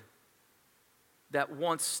shepherd that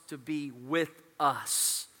wants to be with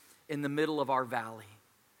us in the middle of our valley.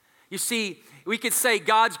 You see, we could say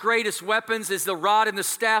God's greatest weapons is the rod and the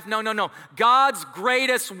staff. No. God's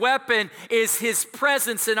greatest weapon is His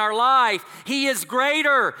presence in our life. He is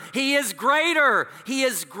greater. He is greater. He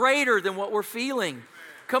is greater than what we're feeling.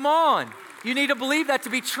 Come on. You need to believe that to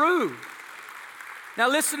be true. Now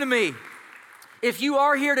listen to me. If you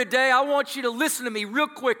are here today, I want you to listen to me real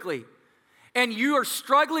quickly. And you are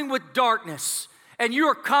struggling with darkness, and you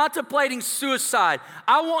are contemplating suicide,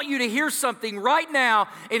 I want you to hear something right now,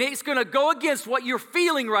 and it's going to go against what you're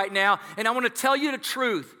feeling right now, and I want to tell you the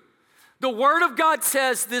truth. The Word of God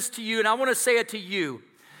says this to you, and I want to say it to you.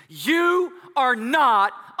 You are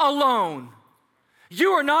not alone.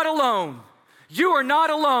 You are not alone. You are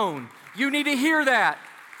not alone. You need to hear that.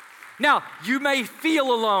 Now, you may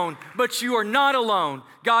feel alone, but you are not alone.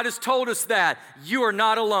 God has told us that. You are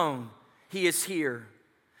not alone. He is here.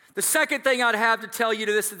 The second thing I'd have to tell you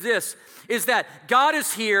to this is that God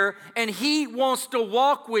is here and He wants to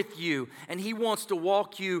walk with you, and He wants to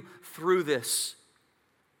walk you through this.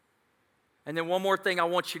 And then one more thing I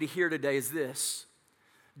want you to hear today is this.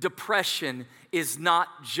 Depression is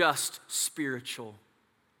not just spiritual.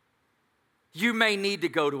 You may need to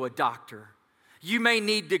go to a doctor. You may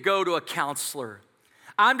need to go to a counselor.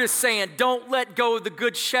 I'm just saying, don't let go of the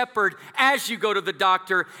good shepherd as you go to the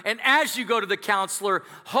doctor and as you go to the counselor.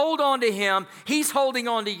 Hold on to Him. He's holding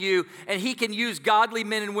on to you, and He can use godly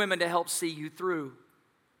men and women to help see you through.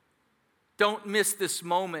 Don't miss this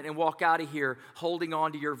moment and walk out of here holding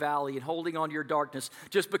on to your valley and holding on to your darkness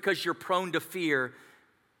just because you're prone to fear.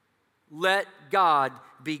 Let God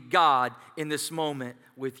be God in this moment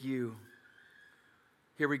with you.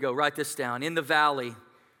 Here we go. Write this down. In the valley,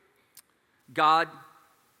 God,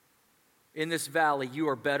 in this valley, you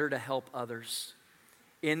are better to help others.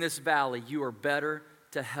 In this valley, you are better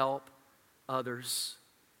to help others.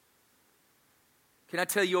 Can I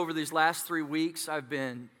tell you, over these last 3 weeks,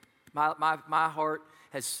 my heart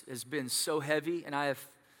has been so heavy, and I have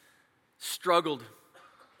struggled.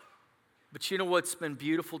 But you know what's been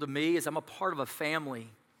beautiful to me is I'm a part of a family.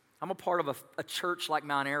 I'm a part of a church like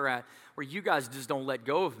Mount Ararat where you guys just don't let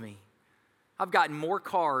go of me. I've gotten more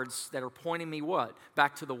cards that are pointing me what?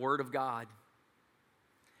 Back to the Word of God.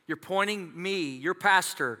 You're pointing me, your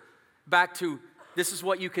pastor, back to this is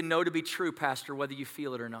what you can know to be true, pastor, whether you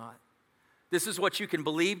feel it or not. This is what you can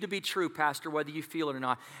believe to be true, pastor, whether you feel it or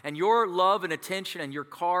not. And your love and attention and your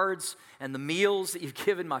cards and the meals that you've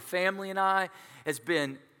given my family and I has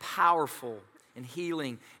been powerful in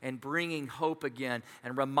healing and bringing hope again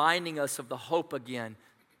and reminding us of the hope again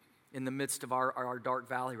in the midst of our dark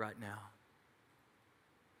valley right now.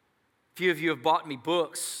 A few of you have bought me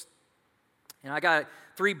books, and I got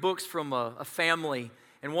 3 books from a family,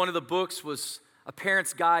 and one of the books was A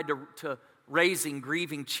Parent's Guide to Raising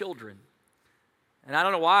Grieving Children. And I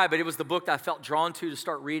don't know why, but it was the book that I felt drawn to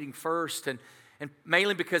start reading first, and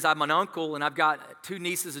mainly because I'm an uncle, and I've got 2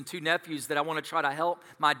 nieces and 2 nephews that I want to try to help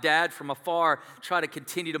my dad from afar, try to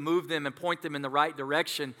continue to move them and point them in the right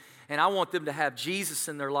direction. And I want them to have Jesus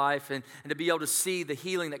in their life and to be able to see the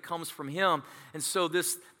healing that comes from Him. And so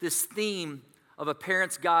this theme of A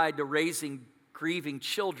Parent's Guide to Raising Grieving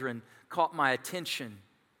Children caught my attention.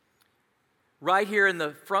 Right here in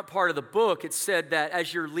the front part of the book, it said that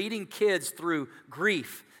as you're leading kids through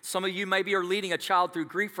grief, some of you maybe are leading a child through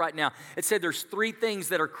grief right now. It said there's 3 things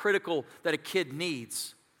that are critical that a kid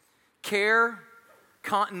needs: care,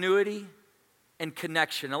 continuity, and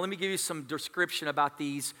connection. Now, let me give you some description about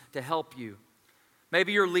these to help you.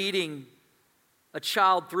 Maybe you're leading a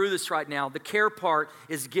child through this right now. The care part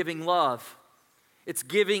is giving love. It's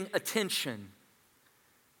giving attention.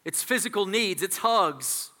 It's physical needs. It's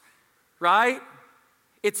hugs, right?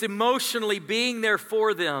 It's emotionally being there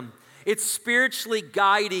for them. It's spiritually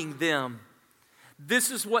guiding them.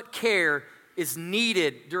 This is what care is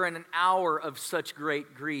needed during an hour of such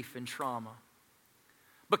great grief and trauma.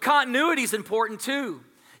 But continuity is important too.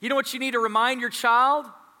 You know what you need to remind your child?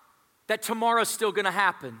 That tomorrow's still going to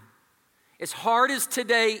happen. As hard as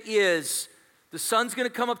today is, the sun's going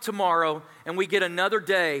to come up tomorrow and we get another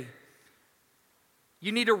day.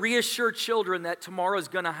 You need to reassure children that tomorrow is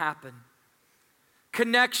going to happen.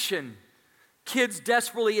 Connection. Kids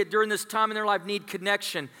desperately during this time in their life need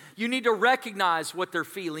connection. You need to recognize what they're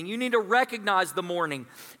feeling. You need to recognize the mourning,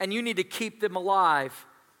 and you need to keep them alive,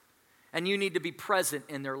 and you need to be present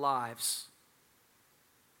in their lives.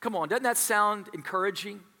 Come on, doesn't that sound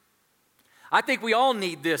encouraging? I think we all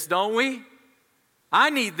need this, don't we?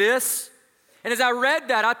 I need this. And as I read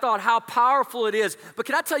that, I thought how powerful it is. But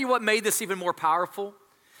can I tell you what made this even more powerful?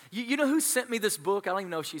 You know who sent me this book? I don't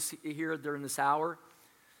even know if she's here during this hour.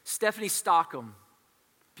 Stephanie Stockham,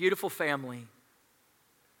 beautiful family.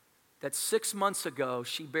 That 6 months ago,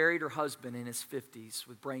 she buried her husband in his 50s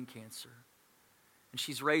with brain cancer. And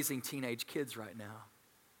she's raising teenage kids right now.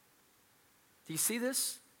 Do you see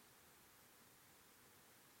this?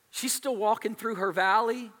 She's still walking through her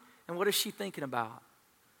valley, and what is she thinking about?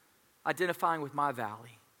 Identifying with my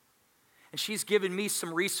valley. And she's given me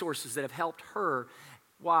some resources that have helped her.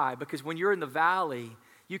 Why? Because when you're in the valley,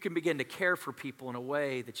 you can begin to care for people in a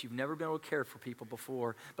way that you've never been able to care for people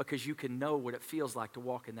before, because you can know what it feels like to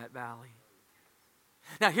walk in that valley.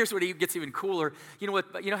 Now, here's what gets even cooler. You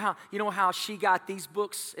know how she got these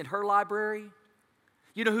books in her library?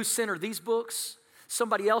 You know who sent her these books?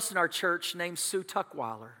 Somebody else in our church named Sue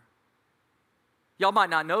Tuckweiler. Y'all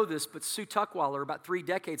might not know this, but Sue Tuckweiler, about 3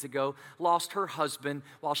 decades ago, lost her husband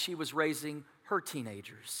while she was raising her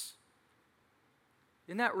teenagers.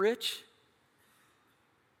 Isn't that rich?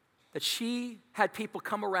 That she had people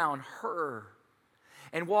come around her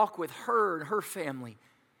and walk with her and her family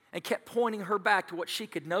and kept pointing her back to what she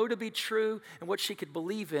could know to be true and what she could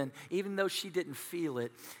believe in, even though she didn't feel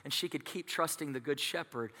it, and she could keep trusting the Good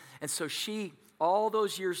Shepherd. And so she, all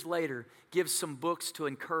those years later, gives some books to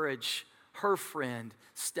encourage her friend,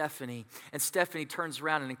 Stephanie, and Stephanie turns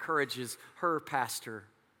around and encourages her pastor.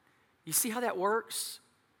 You see how that works?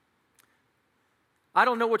 I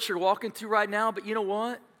don't know what you're walking through right now, but you know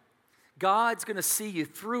what? God's going to see you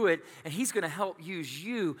through it, and He's going to help use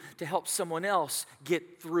you to help someone else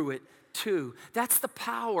get through it too. That's the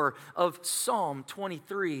power of Psalm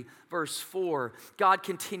 23, verse 4. God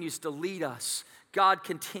continues to lead us. God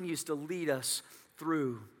continues to lead us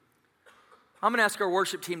through. I'm going to ask our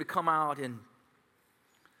worship team to come out, and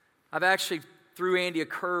I've actually threw Andy a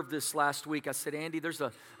curve this last week. I said, Andy, there's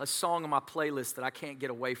a song on my playlist that I can't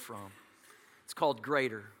get away from. It's called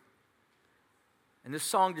Greater. And this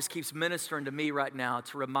song just keeps ministering to me right now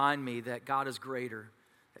to remind me that God is greater,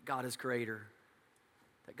 that God is greater,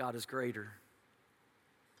 that God is greater.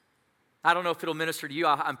 I don't know if it'll minister to you.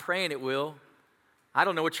 I'm praying it will. I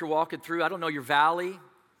don't know what you're walking through. I don't know your valley.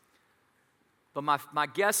 But my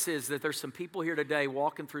guess is that there's some people here today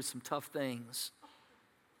walking through some tough things.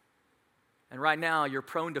 And right now you're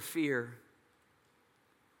prone to fear.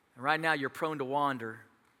 And right now you're prone to wander.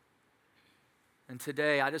 And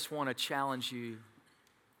today I just want to challenge you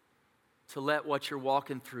to let what you're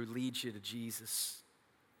walking through lead you to Jesus.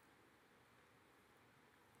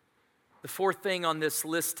 The fourth thing on this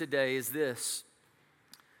list today is this.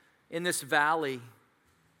 In this valley,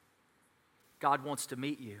 God wants to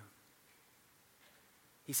meet you.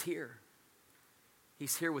 He's here.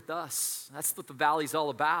 He's here with us. That's what the valley's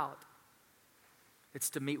all about. It's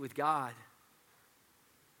to meet with God.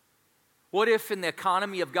 What if in the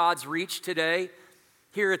economy of God's reach today,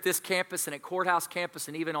 here at this campus and at Courthouse campus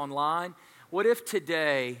and even online, what if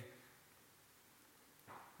today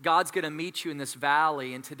God's going to meet you in this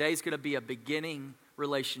valley and today's going to be a beginning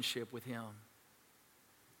relationship with Him?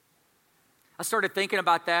 I started thinking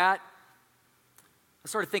about that. I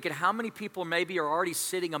started thinking how many people maybe are already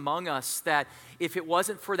sitting among us that if it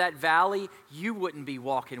wasn't for that valley, you wouldn't be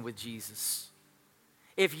walking with Jesus.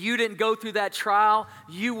 If you didn't go through that trial,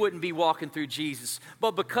 you wouldn't be walking through Jesus.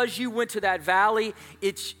 But because you went to that valley,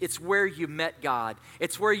 it's where you met God.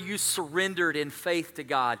 It's where you surrendered in faith to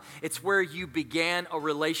God. It's where you began a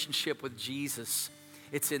relationship with Jesus.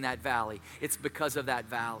 It's in that valley. It's because of that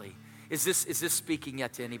valley. Is this speaking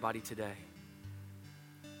yet to anybody today?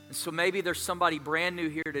 And so maybe there's somebody brand new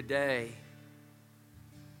here today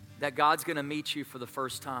that God's going to meet you for the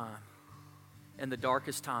first time in the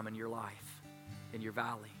darkest time in your life, in your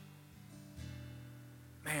valley.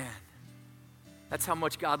 Man, that's how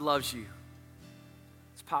much God loves you.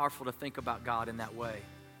 It's powerful to think about God in that way.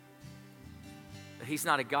 That He's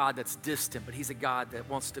not a God that's distant, but He's a God that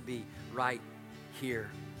wants to be right here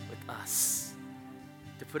with us,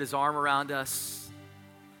 to put His arm around us,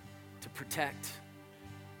 to protect,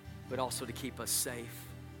 but also to keep us safe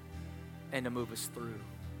and to move us through.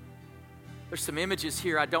 There's some images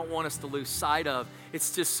here I don't want us to lose sight of.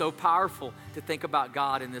 It's just so powerful to think about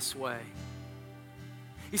God in this way.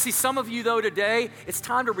 You see, some of you, though, today, it's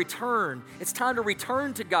time to return. It's time to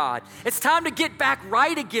return to God. It's time to get back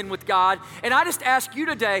right again with God. And I just ask you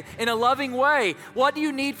today, in a loving way, what do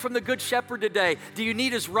you need from the Good Shepherd today? Do you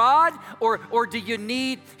need His rod or do you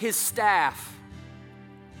need His staff?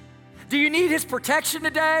 Do you need His protection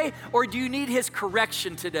today or do you need His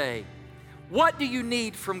correction today? What do you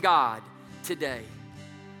need from God today?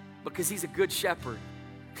 Because He's a good shepherd.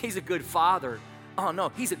 He's a good father. Oh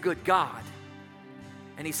no, He's a good God.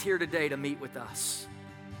 And He's here today to meet with us.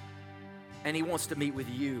 And He wants to meet with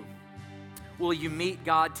you. Will you meet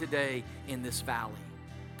God today in this valley?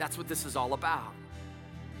 That's what this is all about.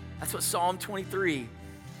 That's what Psalm 23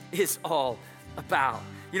 is all about.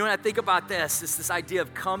 You know, when I think about this, it's this idea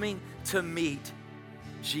of coming to meet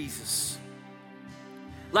Jesus.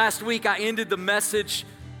 Last week, I ended the message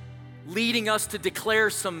leading us to declare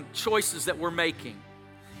some choices that we're making.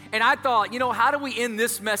 And I thought, you know, how do we end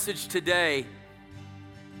this message today?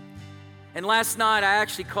 And last night, I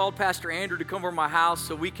actually called Pastor Andrew to come over to my house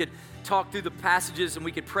so we could talk through the passages and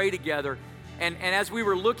we could pray together. And as we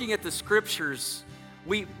were looking at the scriptures,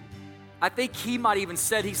 I think he might even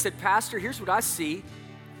said, he said, Pastor, here's what I see.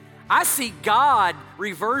 I see God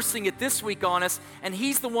reversing it this week on us, and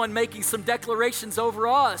He's the one making some declarations over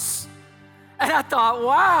us. And I thought,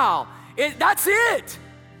 wow, that's it.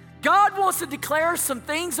 God wants to declare some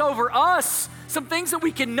things over us, some things that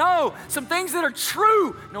we can know, some things that are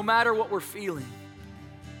true, no matter what we're feeling.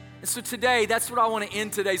 And so today, that's what I want to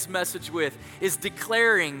end today's message with, is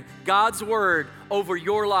declaring God's word over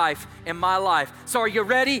your life and my life. So are you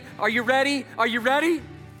ready? Are you ready? Are you ready?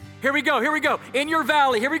 Here we go, here we go. In your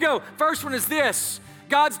valley, here we go. First one is this.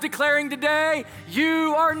 God's declaring today,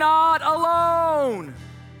 you are not alone.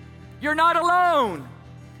 You're not alone.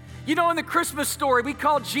 You know, in the Christmas story, we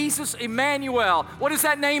call Jesus Emmanuel. What does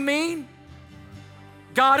that name mean?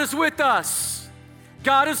 God is with us.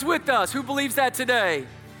 God is with us. Who believes that today?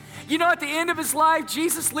 You know, at the end of His life,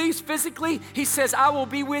 Jesus leaves physically. He says, I will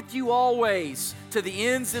be with you always to the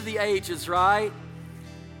ends of the ages, right?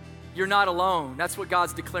 You're not alone. That's what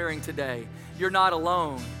God's declaring today. You're not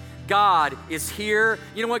alone. God is here.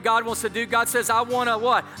 You know what God wants to do? God says, I want to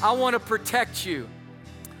what? I want to protect you.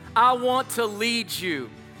 I want to lead you.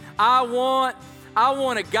 I want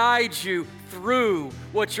to guide you through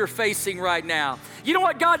what you're facing right now. You know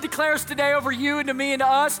what God declares today over you and to me and to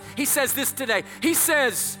us? He says this today. He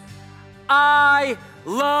says, I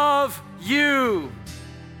love you.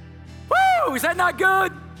 Woo! Is that not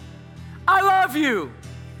good? I love you.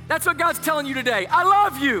 That's what God's telling you today. I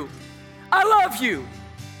love you. I love you.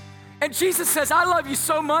 And Jesus says, I love you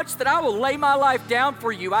so much that I will lay my life down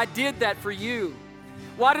for you. I did that for you.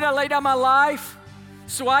 Why did I lay down my life?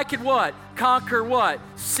 So I could what? Conquer what?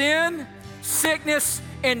 Sin, sickness,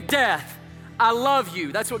 and death. I love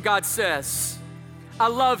you. That's what God says. I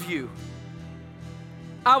love you.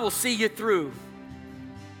 I will see you through.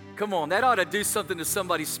 Come on, that ought to do something to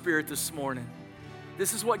somebody's spirit this morning.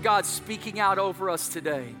 This is what God's speaking out over us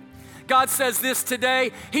today. God says this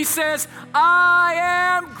today. He says, I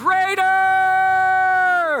am greater.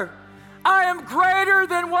 I am greater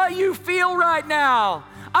than what you feel right now.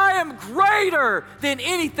 I am greater than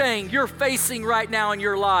anything you're facing right now in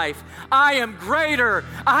your life. I am greater.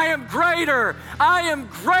 I am greater. I am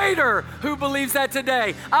greater. Who believes that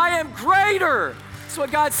today? I am greater. That's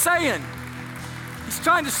what God's saying. He's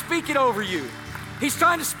trying to speak it over you. He's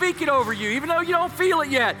trying to speak it over you, even though you don't feel it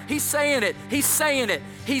yet. He's saying it. He's saying it.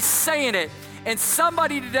 He's saying it. And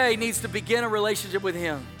somebody today needs to begin a relationship with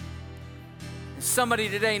Him. And somebody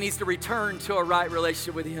today needs to return to a right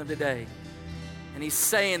relationship with Him today. And He's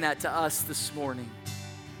saying that to us this morning.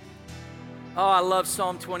 Oh, I love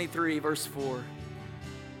Psalm 23, verse 4.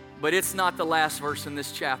 But it's not the last verse in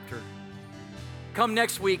this chapter. Come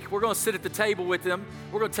next week. We're going to sit at the table with them.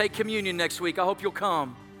 We're going to take communion next week. I hope you'll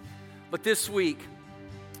come. But this week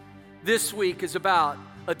is about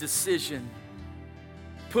a decision.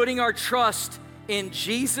 Putting our trust in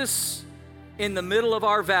Jesus in the middle of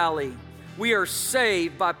our valley. We are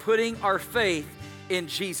saved by putting our faith in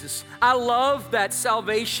Jesus. I love that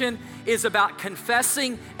salvation is about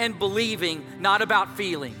confessing and believing, not about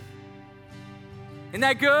feeling. Isn't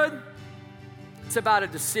that good? It's about a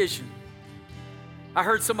decision. I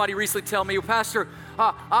heard somebody recently tell me, Pastor,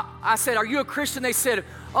 I said, are you a Christian? They said,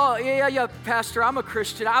 oh, yeah, Pastor, I'm a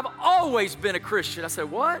Christian. I've always been a Christian. I said,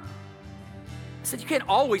 what? I said, you can't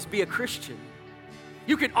always be a Christian.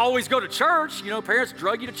 You can always go to church. You know, parents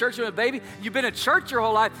drug you to church when you were a baby. You've been in church your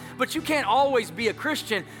whole life, but you can't always be a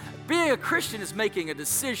Christian. Being a Christian is making a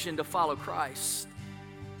decision to follow Christ.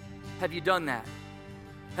 Have you done that?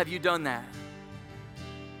 Have you done that?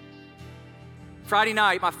 Friday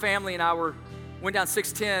night, my family and I went down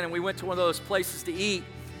 610 and we went to one of those places to eat.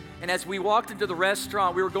 And as we walked into the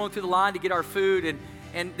restaurant, we were going through the line to get our food,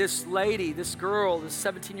 and this lady, this girl, this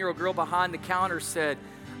 17-year-old girl behind the counter said,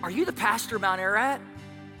 are you the pastor of Mount Ararat?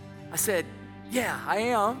 I said, yeah, I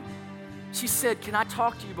am. She said, can I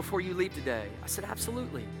talk to you before you leave today? I said,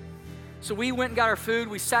 absolutely. So we went and got our food.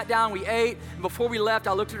 We sat down, we ate. And before we left,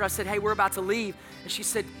 I looked at her, I said, hey, we're about to leave. And she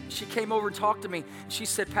said, she came over and talked to me. She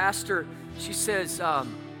said, Pastor, she says, I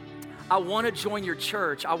want to join your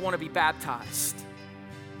church. I want to be baptized.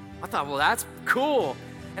 I thought, well, that's cool.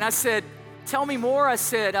 And I said, tell me more. I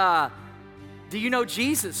said, do you know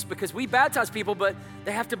Jesus? Because we baptize people, but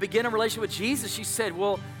they have to begin a relationship with Jesus. She said,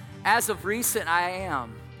 well, as of recent, I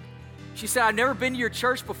am. She said, I've never been to your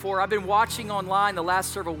church before. I've been watching online the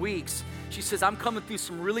last several weeks. She says, I'm coming through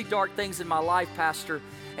some really dark things in my life, Pastor,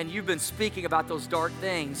 and you've been speaking about those dark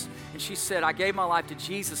things. And she said, I gave my life to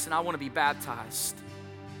Jesus, and I want to be baptized.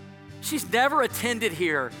 She's never attended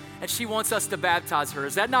here, and she wants us to baptize her.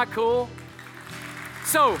 Is that not cool?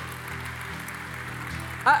 So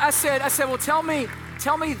I said, well, tell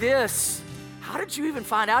me this. How did you even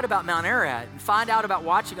find out about Mount Ararat and find out about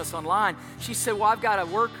watching us online? She said, well, I've got a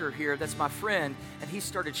worker here that's my friend, and he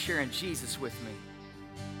started sharing Jesus with me.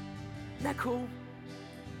 Isn't that cool?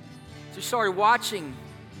 So she started watching,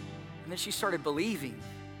 and then she started believing,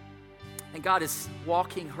 and God is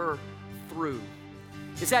walking her through.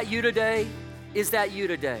 Is that you today? Is that you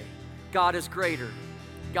today? God is greater.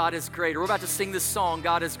 God is greater. We're about to sing this song,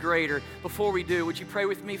 God is greater. Before we do, would you pray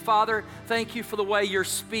with me? Father, thank you for the way you're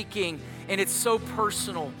speaking, and it's so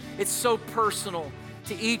personal. It's so personal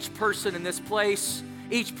to each person in this place,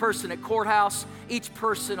 each person at Courthouse, each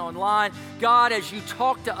person online. God, as you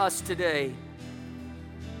talk to us today,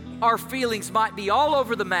 our feelings might be all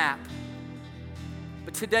over the map,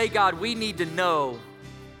 but today, God, we need to know.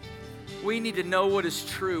 We need to know what is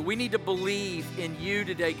true. We need to believe in you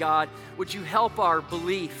today, God. Would you help our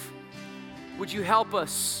belief? Would you help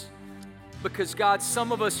us? Because, God,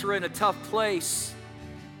 some of us are in a tough place.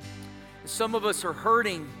 Some of us are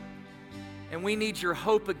hurting, and we need your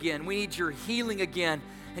hope again. We need your healing again.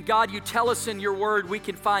 And, God, you tell us in your word we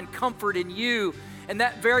can find comfort in you. And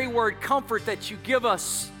that very word, comfort, that you give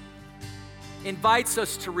us invites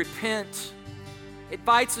us to repent. It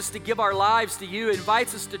invites us to give our lives to you. It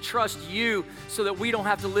invites us to trust you so that we don't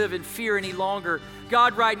have to live in fear any longer.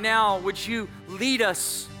 God, right now, would you lead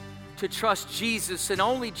us to trust Jesus and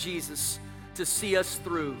only Jesus to see us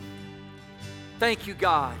through. Thank you,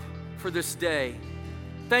 God, for this day.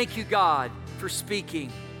 Thank you, God, for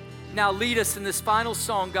speaking. Now lead us in this final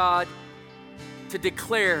song, God, to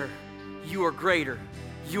declare you are greater.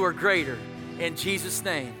 You are greater. In Jesus'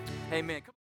 name, amen.